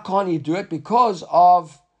is, why can't he do it? Because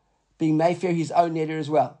of being Mayfair his own neder as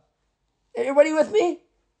well. Everybody with me?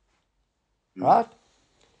 Right?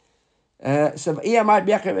 So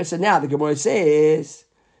now the Gemara says,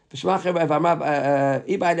 so now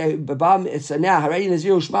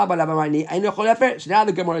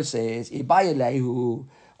the Gemara says, who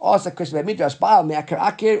asked a question about Midrash, Baal Me'aker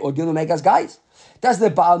Aker or Dil Megas guys? Does the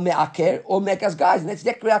Baal Me'aker or Megas guys? And that's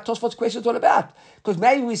exactly what Tosfot's question is all about. Because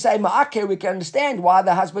maybe we say Me'aker, we can understand why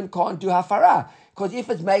the husband can't do Hafara. Because if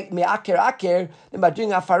it's Me'aker Aker, then by doing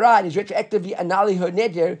Hafara and he's retroactively annulling her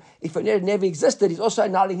neder, if her neder never existed, he's also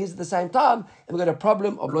annulling his at the same time, and we've got a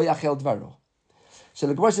problem of Lo Yachel Dvaro. So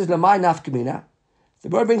the Gemara says, Lamai nafkamina. The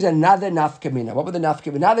Gemara brings another nafkamina. What would the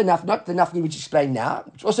nafkamina? Another not the nafkamina which explained now,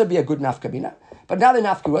 which also be a good nafkamina, but another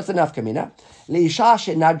nafkamina. What's the nafkamina? Leisha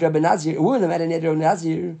she'nadra benazir, a woman made a neder of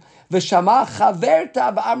nazir, v'shama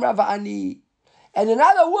chaverta v'amra va'ani. And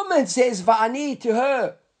another woman says va'ani to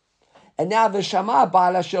her. And now v'shama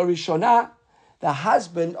ba'ala shel rishona, the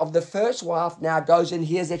husband of the first wife now goes and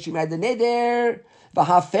hears that she made the neder,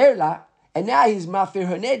 v'haferla, and now he's mafir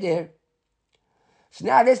her neder. So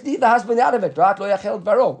now let's leave the husband out of it, right? Lo Yachel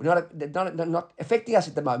Dvaro. Not affecting us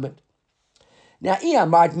at the moment. Now, if you're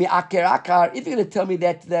going to tell me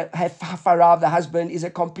that the hafara of the husband is a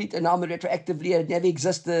complete annulment retroactively and it never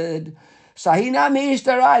existed,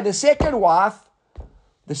 the second wife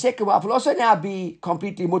will also now be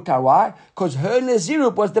completely mutar. Why? Because her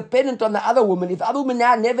nazirut was dependent on the other woman. If the other woman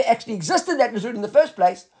now never actually existed, that nazirut in the first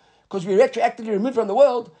place, because we retroactively removed from the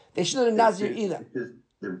world, they shouldn't have nazir either.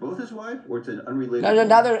 They're both his wife, or it's an unrelated? No,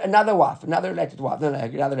 another wife, another related wife. No,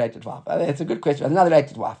 another related wife. It's a good question. Another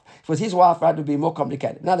related wife. If it was his wife, right, it would be more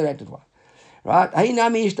complicated. Another related wife, right?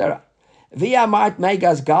 Via might make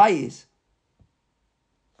us guys.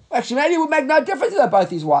 Actually, maybe it would make no difference if they're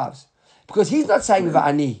both his wives, because he's not saying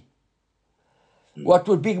va'ani. What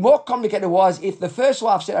would be more complicated was if the first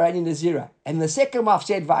wife said Arani Nazira, and the second wife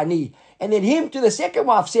said va'ani, and then him to the second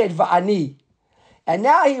wife said va'ani. And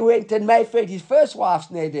now he went and made for his first wife's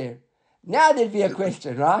neder. Now there'd be a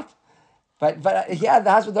question, right? But here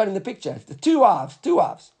the husband's not in the picture. The two wives.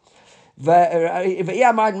 Then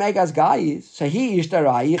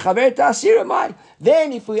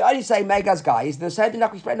if we only say Megas guys, the same thing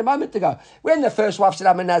like we explained a moment ago. When the first wife said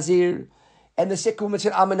I'm a Nazir, and the second woman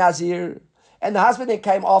said I'm a Nazir, and the husband then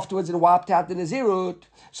came afterwards and wiped out the Nazirut.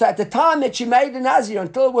 So at the time that she made a Nazir,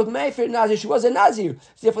 until it was made for a Nazir, she was a Nazir.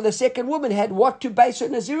 So therefore the second woman had what to base her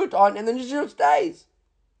Nazirut on, and the Nazirut stays.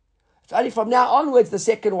 It's only from now onwards the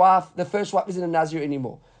second wife, the first wife isn't a Nazir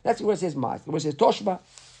anymore. That's what it says, Mike. It says, Toshba.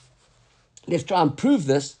 Let's try and prove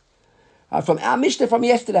this from our Mishnah from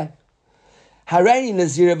yesterday. Harani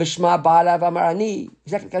Nazira v'shma ba'ala v'amarani.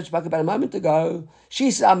 Exactly what I spoke about a moment ago.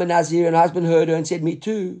 She said, I'm a Nazir, and her husband heard her and said, me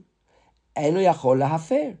too. Eno yachol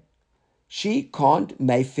lahafer. She can't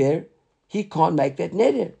mayfair. He can't make that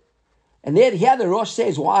neder. And then here the Rosh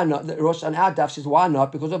says, why not? The Rosh on our daf says, why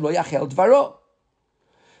not? Because of lo yachel dvaro.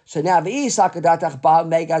 So now v'isakadatach ba'al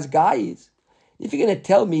megas guys. If you're going to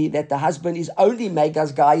tell me that the husband is only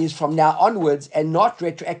Megas Gaius from now onwards and not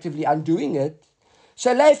retroactively undoing it,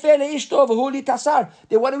 so Leifer Leishtov Huli Tasar,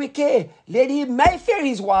 then what do we care? Let him Mayfair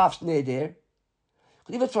his wife's neder.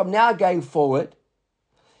 Because if it's from now going forward,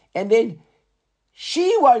 and then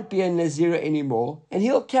she won't be a Nazira anymore, and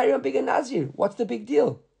he'll carry on being a Nazir. What's the big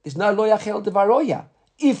deal? There's no Lo Yachel Devaroya.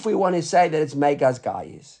 If we want to say that it's Megas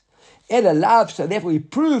Gaius. Ella love, so therefore we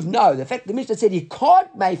prove no. The fact the Mishnah said he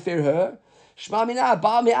can't Mayfair her, Shma Mina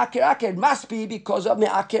Baal Me'aker Aker, must be because of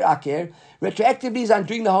Me'aker Aker. Retroactively he's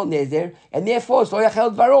undoing the whole Neder, and therefore it's Lo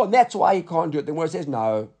Yachel Devaro, and that's why he can't do it. The word says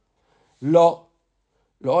no. Lo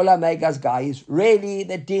Ola Megas Gaius. Really,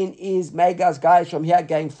 the din is Megas Gaius from here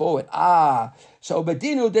going forward. So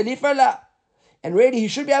Bedinu Delifala. And really, he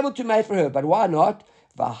should be able to make for her, but why not?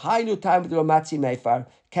 V'hainu time with Romatzi Meifar.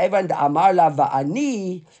 Kevan da Amar la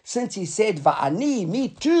Va'ani, since he said Va'ani, me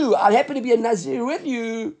too, I'll happen to be a Nazir with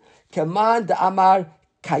you. Command da Amar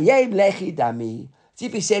Kayem Lechi Dami. See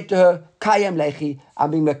if he said to her, Kayem Lechi,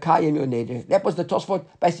 I'm being Mekayem your neder. That was the Tosfot,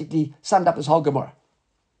 basically summed up this whole Gemara.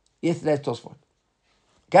 Yesterday's Tosfot.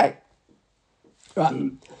 Okay?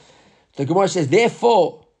 Right. The Gemara says,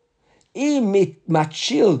 therefore, imit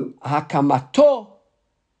machil hakamato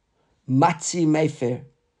matzi mefer.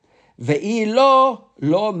 Ve'i lo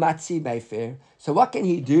matzi mefer. So what can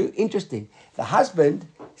he do? Interesting. The husband,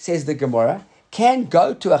 says the Gemara, can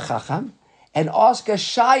go to a chacham and ask a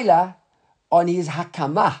shaila on his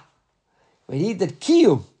hakamah. When he did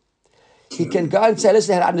kiyum, he can go and say,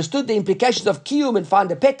 listen, I understood the implications of kiyum and find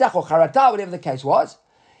a petach or charata, whatever the case was,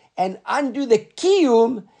 and undo the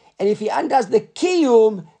kiyum, and if he undoes the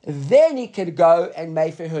kiyum, then he can go and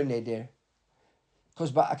mefer her neder.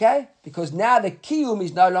 Because now the kiyum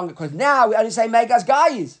is no longer, because now we only say megas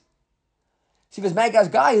gayis. See, if it's megas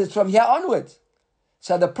gayis, it's from here onwards.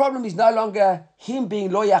 So the problem is no longer him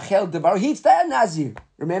being lo yachel devar. He'd stay a Nazir.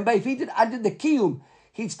 Remember, if he did undid the kiyum,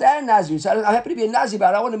 he'd stay a Nazir. So I'm happy to be a Nazir, but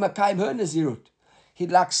I don't want to makayim her Nazirut.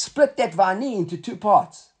 He'd like split that vani into two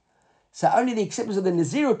parts. So only the acceptance of the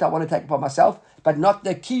Nazirut I want to take upon myself, but not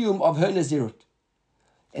the kiyum of her Nazirut.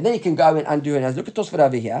 And then he can go and undo her Nazirut. Look at Tosfot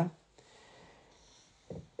over here.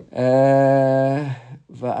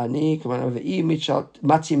 Va'ani, come on, ve'i mitchal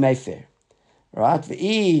matzi mefer. Right?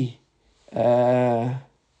 Ve'i,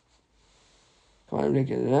 come on,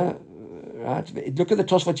 right? Look at the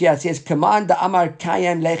Tosfot here. It says, command the Amar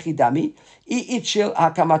Kayem Lechi Dami, I'itchil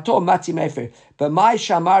Hakamato Matzi Mefer, B'mai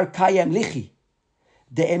Shamar Kayem Lichi.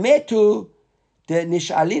 The emetu, the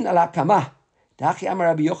nishalin al hakamah. The Hachi Amar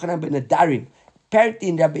Rabbi Yochanan ben Nadarim. Apparently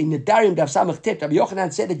in Nadarim, Dav Samach Tet, Rabbi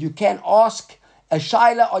Yochanan said that you can ask a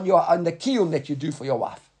shaila on the kiyum that you do for your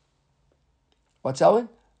wife. What's Owen?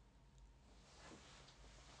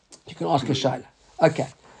 You can ask a shaila. Okay.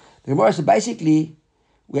 The Gemara said basically,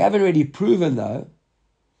 we haven't already proven though.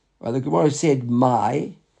 Well, the Gemara said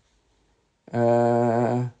my.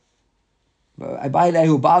 And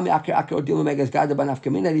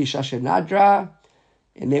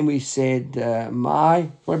then we said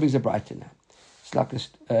my. What brings a brighter now? It's like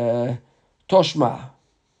a toshma.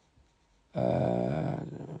 I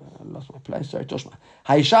lost my place. Sorry, toshma.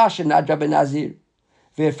 Haisha shenadra benazir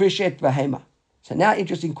ve'frishet v'hema. So now,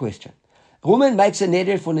 interesting question. A woman makes a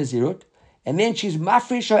neder for nazirut, and then she's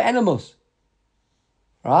mafresh her animals.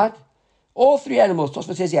 Right? All three animals.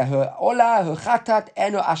 Toshma says here, her ola, her chatat,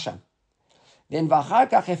 and her asham. Then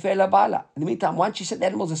v'acharkach hefer labala. In the meantime, once she set the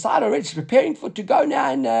animals aside already, she's preparing to go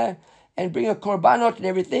now and bring a korbanot and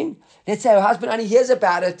everything. Let's say her husband only hears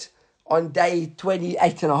about it on day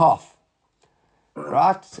 28 and a half.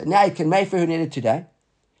 Right? So now he can make for her neder today.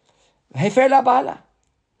 Hefer labala.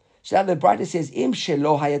 So now the Braita says, Im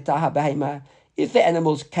shelo hayataha behema, if the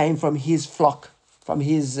animals came from his flock, from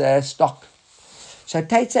his stock. So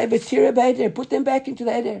Teitzei B'tira B'eder, put them back into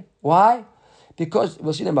the Eder. Why? Because,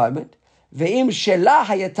 we'll see in a moment, Ve'im shela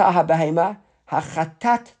hayataha behema,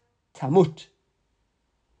 hachatat tamut.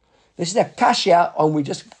 This is a kashya on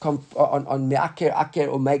on me'aker, aker,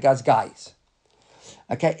 or megas guys.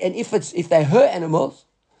 Okay, and if they're her animals,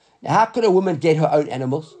 now how could a woman get her own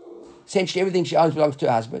animals? Essentially, everything she owns belongs to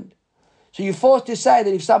her husband. So you're forced to say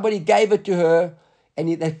that if somebody gave it to her,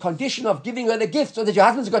 and the condition of giving her the gift, so that your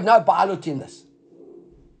husband's got no ba'alut in this.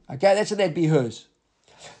 Okay, that's how that'd be hers.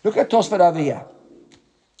 Look at Tosfot over here.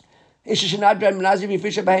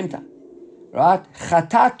 Right?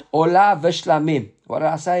 Chatat ola v'shlamim. What did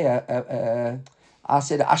I say? I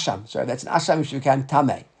said asham. Sorry, that's an asham which became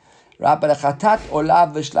tamei. Right? But a chatat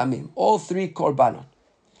ola v'shlamim. All three korbanot.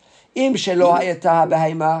 Im shelo hayatah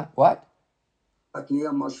behema. What? If you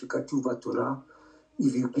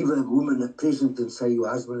give a woman a present and say your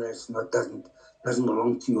husband doesn't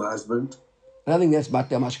belong to your husband, I don't think that's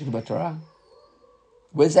Mashik Ketubah Torah.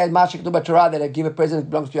 Where's that Mashik Ketubah Torah that I give a present that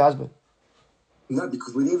belongs to your husband? No,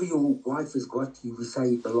 because whatever your wife has got, you say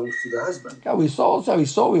it belongs to the husband. Yeah, we saw Holding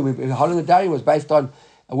the Dowry was based on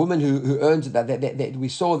a woman who earns it. That we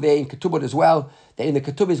saw there in Ketubah as well, that in the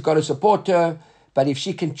Ketubah he's got to support her, but if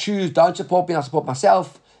she can choose, don't support me, I'll support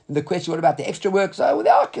myself. And the question, what about the extra work? So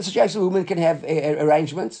there are situations where women can have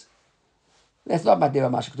arrangements. That's not Mateva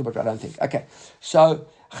Mashik Ketubah, I don't think. Okay, so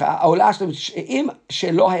I will ask them,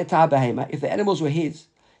 if the animals were his,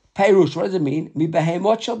 Perush, what does it mean? Mi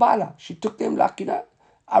behemot shel bala. She took them like,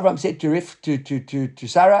 Avram said to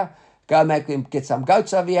Sarah, go make them get some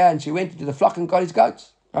goats over here, and she went into the flock and got his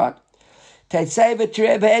goats, right? Then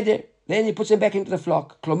he puts them back into the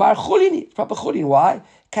flock. Klomar chulini, proper chulin. Why?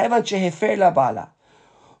 Kavan shehefer la bala.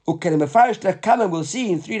 Uken mefarish lekam, we'll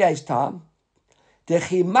see in 3 days' time.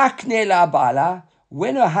 Dechimakne la bala,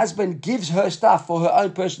 when her husband gives her stuff for her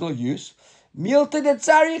own personal use, milta de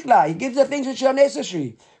tzarich la, he gives her things which are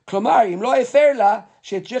necessary. Klomar im lo hefer la,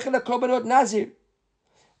 shetzrich la korbanot nazir.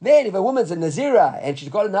 Then, if a woman's a Nazira and she's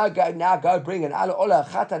got to now go bring an ola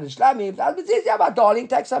chatan ishlamim, the husband says, yeah, my darling,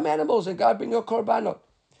 take some animals and go bring your korbanot.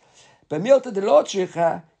 But milta de lo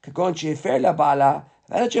tzricha, kagon shefer la bala,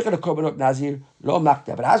 v'ana tzricha la korbanot nazir, lo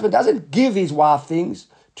makta. But the husband doesn't give his wife things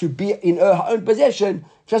to be in her own possession.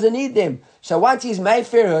 She doesn't need them. So once he's made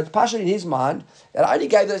fair her, it's passionate in his mind that I only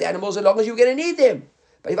gave those animals as long as you were going to need them.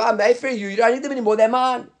 But if I made fair you, you don't need them anymore, they're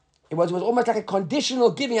mine. It was almost like a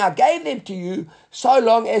conditional giving. I gave them to you so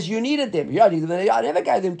long as you needed them. You don't need them. I never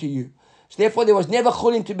gave them to you. So therefore, there was never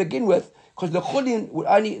chulin to begin with, because the chulin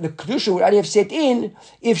the kedusha would only have set in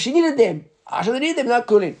if she needed them. I shouldn't need them, not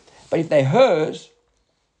chulin. But if they're hers,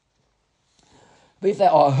 but if they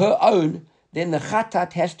are her own, then the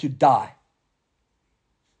chatat has to die.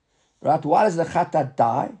 Right? Why does the chatat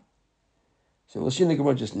die? So we'll see in the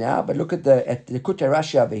Gemara just now. But look at the Kutei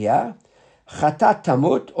Rashi over here. Chatat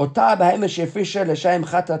tamut, ota b'hem shefisha l'shem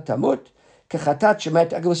chatat tamut, kechatat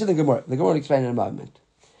shemet. Okay, we'll see the Gemara. The Gemara will explain in a moment.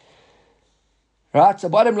 Right. So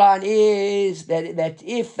bottom line is that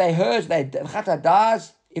if they hers, the chatat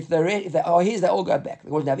dies. If they are his, they all go back.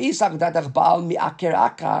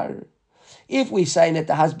 If we say that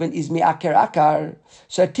the husband is mi'aker akar,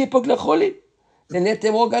 so tipuk lechulin, then let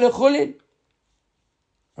them all go to chulin.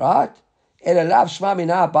 Right. Elalav shma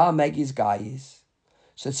mina ba megis gayis.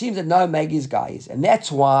 So it seems that no Magis guys, and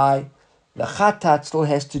that's why the chatat still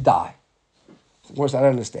has to die. Of course, I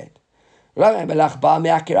don't understand. Maybe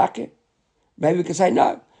we can say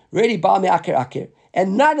no. Really,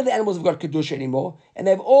 and none of the animals have got kedusha anymore, and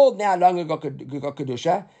they've all now longer got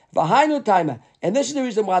kedusha. V'hainu timer, and this is the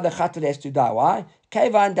reason why the chatat has to die. Why?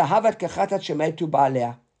 Kevan dahavat kechatat shemetu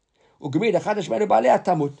ba'alea, ugmi the chatat shemetu ba'alea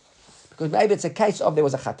tamut. Because maybe it's a case of there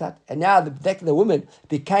was a chatat, and now the woman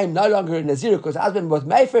became no longer a nazir because the husband was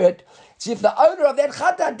made for it. See, if the owner of that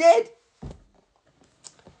chatat dead,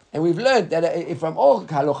 and we've learned that from all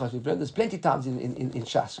halachas, we've learned this plenty of times in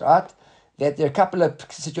Shas, right? That there are a couple of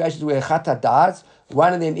situations where a chatat dies.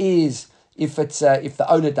 One of them is if the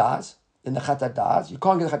owner dies, then the chatat dies. You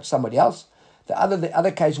can't give the chatat to somebody else. The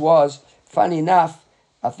other case was, funny enough,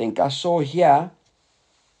 I think I saw here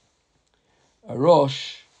a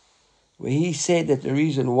Rosh, where he said that the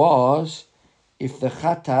reason was if the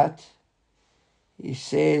chatat, he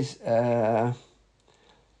says,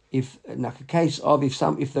 if like a case of if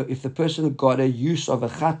the person got a use of a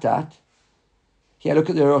chatat, here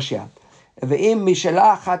look at the Rosh here. The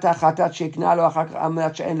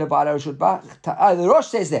Rosh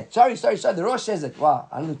says that. Sorry. The Rosh says it. Wow,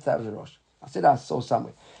 I don't know if that was the Rosh. I said I saw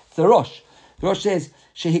somewhere. It's the Rosh. The Rosh says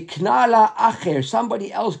shehiknala acher.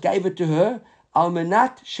 Somebody else gave it to her.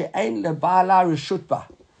 Almenat she'ein lebala reshut ba.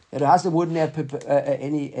 That her husband wouldn't have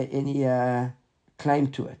any claim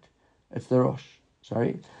to it. It's the Rosh.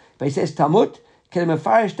 Sorry, but he says tamut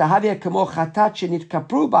kelemefarish tahavia kamo chatat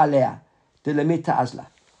shenitkapru ba'alea delemita azla.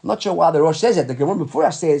 I'm not sure why the Rosh says it. The Gemara before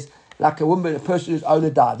us says like a person whose owner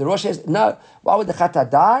died. The Rosh says no. Why would the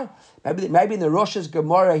chatat die? Maybe in the Rosh's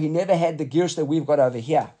Gemara he never had the gears that we've got over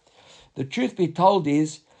here. The truth be told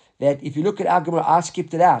is that if you look at our Gemara, I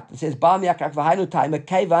skipped it out. It says Ba'al mi'akrak v'hainu taima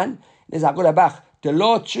kevan. There's Agul Abach. The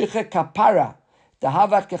lo tzricha kapara. The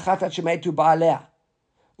havat kechatat shemetu ba'alea.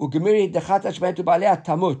 Ugemiri the chatat shemetu ba'alea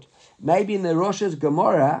tamut. Maybe in the Rosh's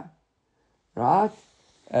Gemara, right?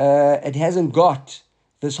 It hasn't got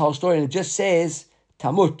this whole story, and it just says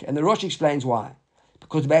tamut. And the Rosh explains why.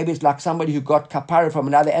 Because maybe it's like somebody who got kapara from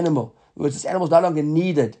another animal. Because this animal is no longer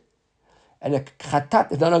needed. And a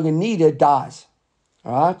chatat is no longer needed, dies.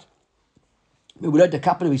 Alright? We learned a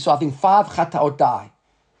couple, we saw I think 5 chataot die.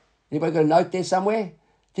 Anybody got a note there somewhere? I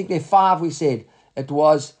think there are 5 we said. It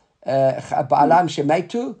was ba'alam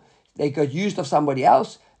shemetu, they got used of somebody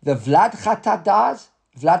else. The Vlad Chatat dies.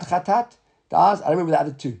 Vlad Chatat dies. I don't remember the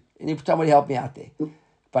other two. Somebody help me out there.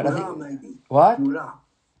 But I think maybe. what? Tmura.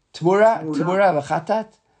 Tmura v'chatat.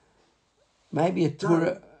 Maybe a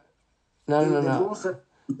Tmura. No.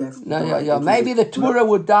 Maybe the Tmura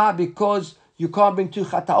would die because you can't bring two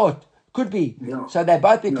chataot. Could be. Yeah. So they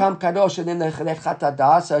both become kadosh, and then the chatat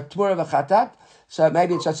dies. So Tmura v'chatat. So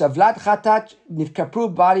maybe it's just a Vlad Chatat.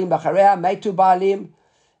 Nivkapru baalim b'chareha meitu baalim.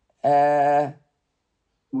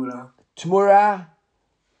 Tmura.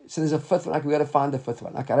 So there's a fifth one. Okay, we got to find the fifth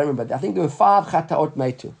one. Okay, I don't remember. I think there were 5 chataot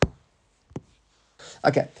meitu.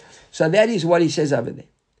 Okay, so that is what he says over there.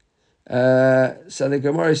 So the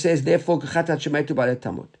Gemara says, therefore, chatat shemetu ba'alei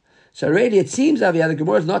tamud. So really, it seems over here the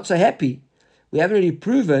Gemara is not so happy. We haven't really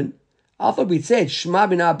proven. I thought we'd said shma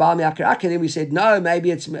b'na ba'al me'aker aker. Then we said no,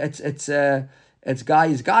 maybe it's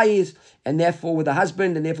guys, and therefore with the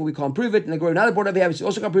husband, and therefore we can't prove it. And the Gemara another board over here, we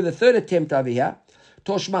also can't prove the third attempt over here.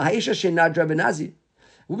 Toshma ha'isha shenadra b'nazir.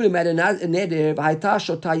 We would have made a neder,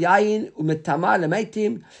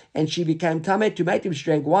 and she became tamet to meitim. She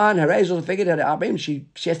drank wine. Her raise also figured out she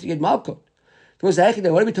has to get malkut. What are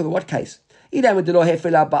we talking? What case?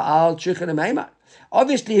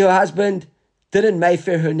 Obviously, her husband didn't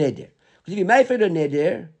mayfair her neder. Because if he mayfair her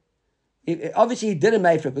neder, obviously he didn't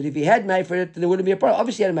mayfair. Because if he had mayfair it, then there wouldn't be a problem.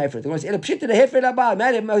 Obviously, he had mayfair. So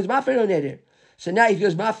now, if he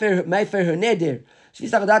was mayfair her neder. If he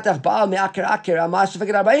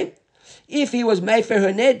was mayfair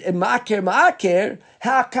her neder, ma'aker,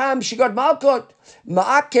 how come she got malkut?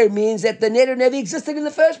 Ma'aker means that the neder never existed in the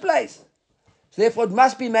first place. So therefore, it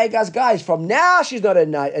must be Megas guys. From now, she's not a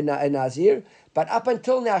nazir, but up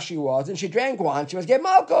until now she was, and she drank wine. She must get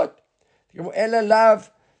malkut. Ella love.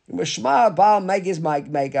 Let's stop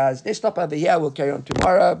over here. We'll carry on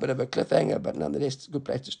tomorrow. Bit of a cliffhanger, but nonetheless, it's a good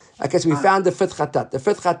place to start. Okay, so we found the fifth chatat. The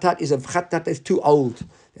fifth chatat is a chatat that's too old.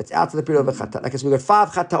 It's out of the period of a chatat. Okay, so we got 5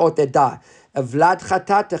 chataot that die. A Vlad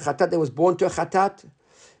chatat, a chatat that was born to a chatat.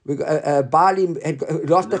 We got Baalim had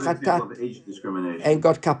lost a chatat and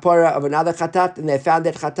got kapora of another chatat, and they found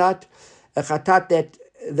that chatat. A chatat that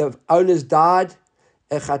the owners died.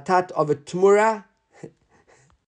 A chatat of a tmura.